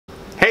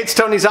Hey, it's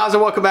Tony Zaza.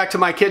 Welcome back to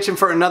my kitchen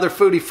for another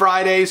Foodie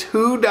Fridays.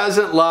 Who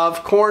doesn't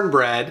love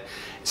cornbread?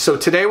 So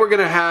today we're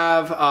going to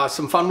have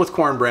some fun with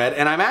cornbread,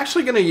 and I'm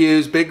actually going to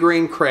use Big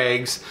Green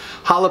Craig's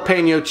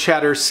jalapeno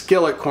cheddar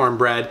skillet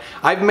cornbread.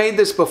 I've made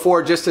this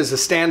before just as a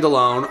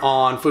standalone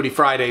on Foodie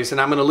Fridays,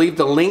 and I'm going to leave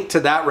the link to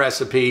that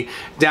recipe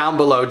down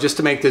below just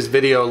to make this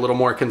video a little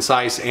more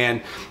concise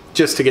and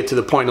just to get to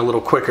the point a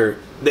little quicker.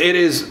 It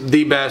is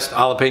the best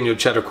jalapeno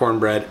cheddar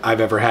cornbread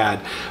I've ever had.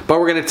 But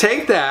we're going to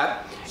take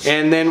that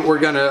and then we're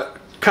going to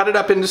cut it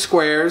up into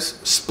squares,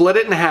 split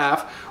it in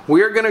half.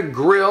 We're going to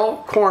grill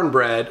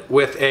cornbread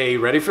with a,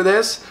 ready for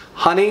this,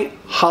 honey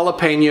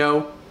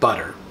jalapeno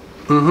butter.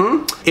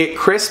 It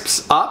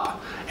crisps up,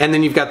 and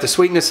then you've got the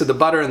sweetness of the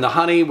butter and the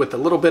honey with a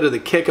little bit of the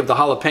kick of the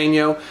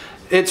jalapeno.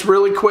 It's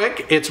really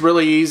quick, it's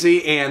really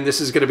easy, and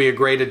this is going to be a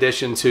great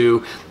addition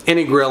to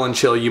any grill and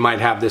chill you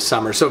might have this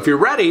summer. So if you're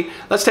ready,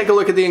 let's take a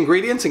look at the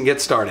ingredients and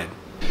get started.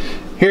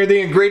 Here are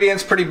the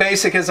ingredients, pretty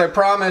basic as I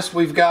promised.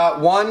 We've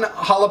got 1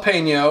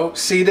 jalapeno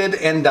seeded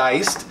and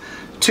diced,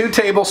 2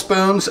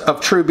 tablespoons of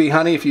True Bee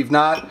honey. If you've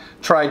not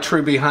tried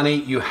True Bee honey,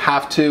 you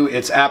have to.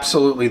 It's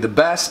absolutely the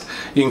best.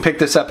 You can pick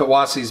this up at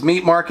Wassey's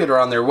Meat Market or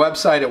on their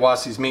website at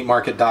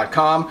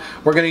wasseysmeatmarket.com.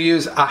 We're going to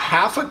use a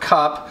half a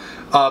cup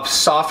of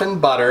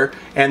softened butter,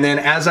 and then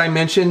as I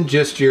mentioned,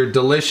 just your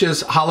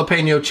delicious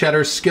jalapeno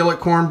cheddar skillet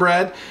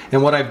cornbread.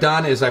 And what I've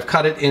done is I've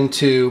cut it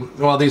into,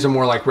 well, these are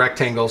more like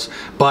rectangles,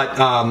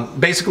 but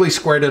basically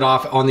squared it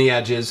off on the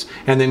edges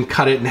and then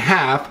cut it in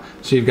half.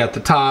 So you've got the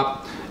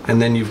top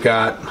and then you've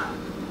got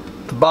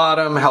the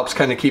bottom, helps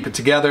kind of keep it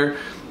together.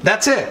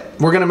 That's it.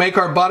 We're gonna make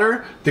our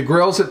butter. The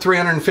grill's at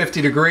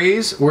 350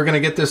 degrees. We're gonna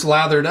get this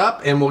lathered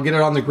up and we'll get it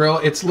on the grill.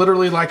 It's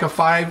literally like a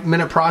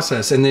 5-minute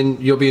process, and then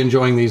you'll be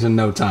enjoying these in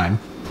no time.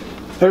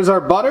 There's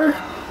our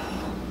butter.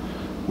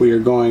 We are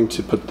going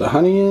to put the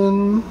honey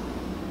in.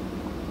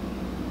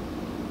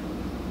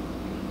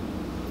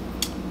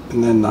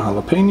 And then the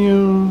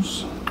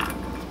jalapenos.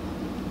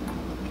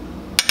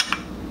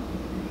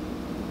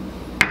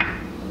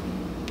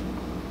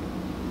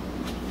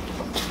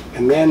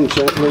 And then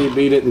gently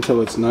beat it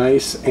until it's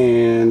nice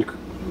and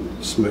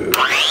smooth.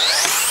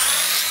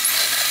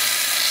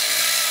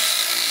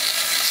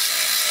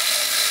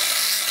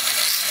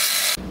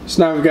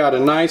 So now we've got a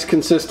nice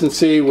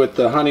consistency with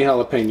the honey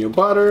jalapeno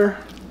butter,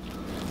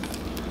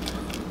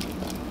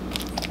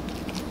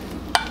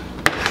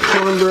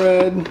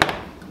 cornbread,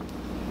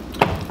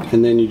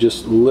 and then you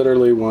just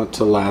literally want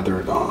to lather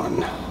it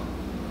on.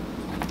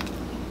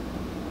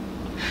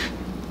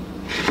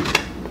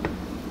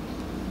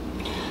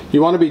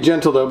 You want to be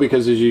gentle though,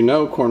 because as you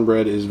know,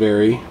 cornbread is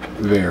very,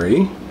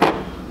 very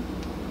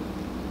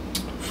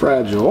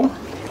fragile.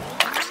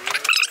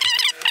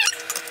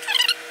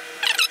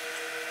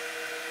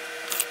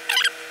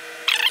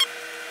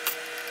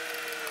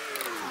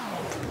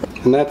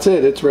 And that's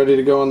it, it's ready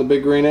to go on the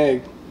Big Green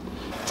Egg.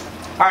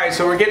 Alright,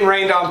 so we're getting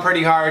rained on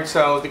pretty hard,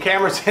 so the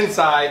camera's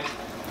inside.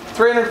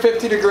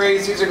 350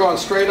 degrees, these are going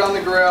straight on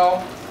the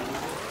grill.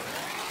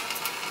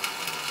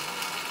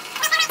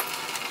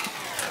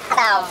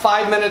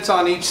 5 minutes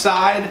on each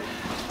side,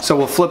 so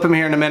we'll flip them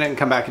here in a minute and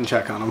come back and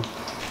check on them.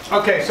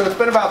 Okay, so it's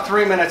been about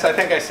 3 minutes. I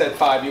think I said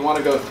 5. You want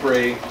to go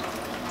 3.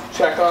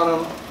 Check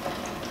on them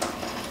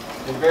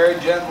and very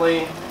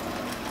gently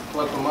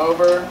flip them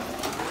over.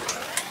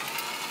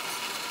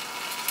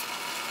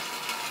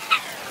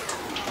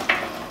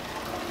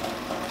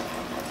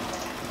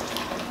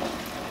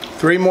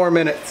 Three more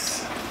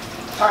minutes.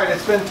 All right,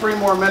 it's been 3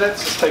 more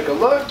minutes. Let's take a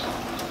look.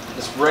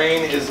 This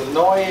rain is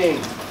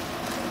annoying.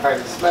 All right,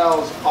 it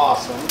smells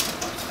awesome.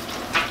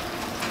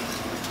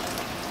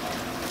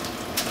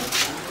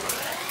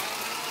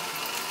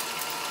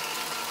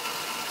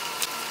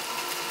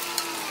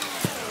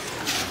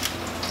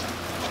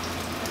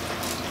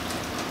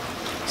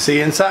 See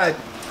you inside.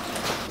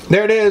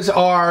 There it is,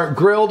 our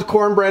grilled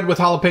cornbread with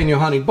jalapeno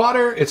honey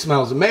butter. It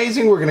smells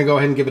amazing. We're gonna go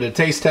ahead and give it a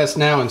taste test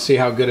now and see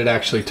how good it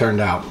actually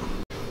turned out.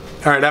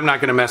 All right, I'm not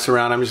gonna mess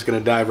around. I'm just gonna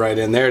dive right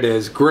in. There it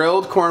is,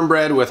 grilled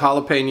cornbread with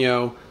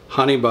jalapeno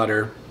honey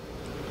butter.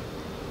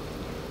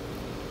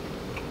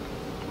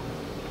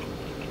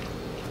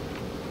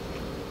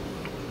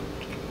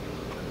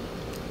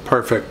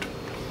 Perfect.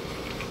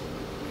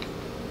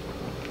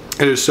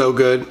 It is so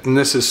good, and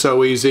this is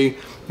so easy.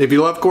 If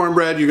you love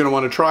cornbread, you're going to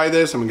want to try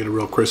this. I'm going to get a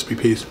real crispy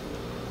piece.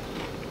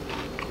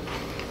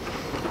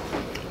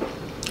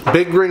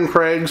 Big Green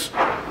Craig's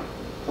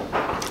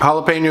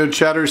jalapeno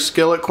cheddar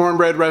skillet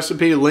cornbread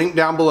recipe, link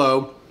down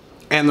below,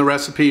 and the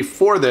recipe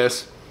for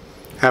this,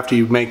 after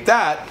you make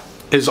that,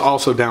 is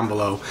also down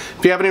below.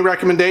 If you have any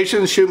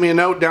recommendations, shoot me a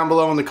note down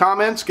below in the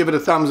comments. Give it a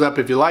thumbs up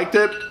if you liked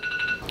it.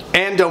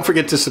 And don't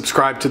forget to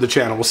subscribe to the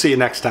channel. We'll see you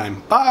next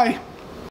time. Bye.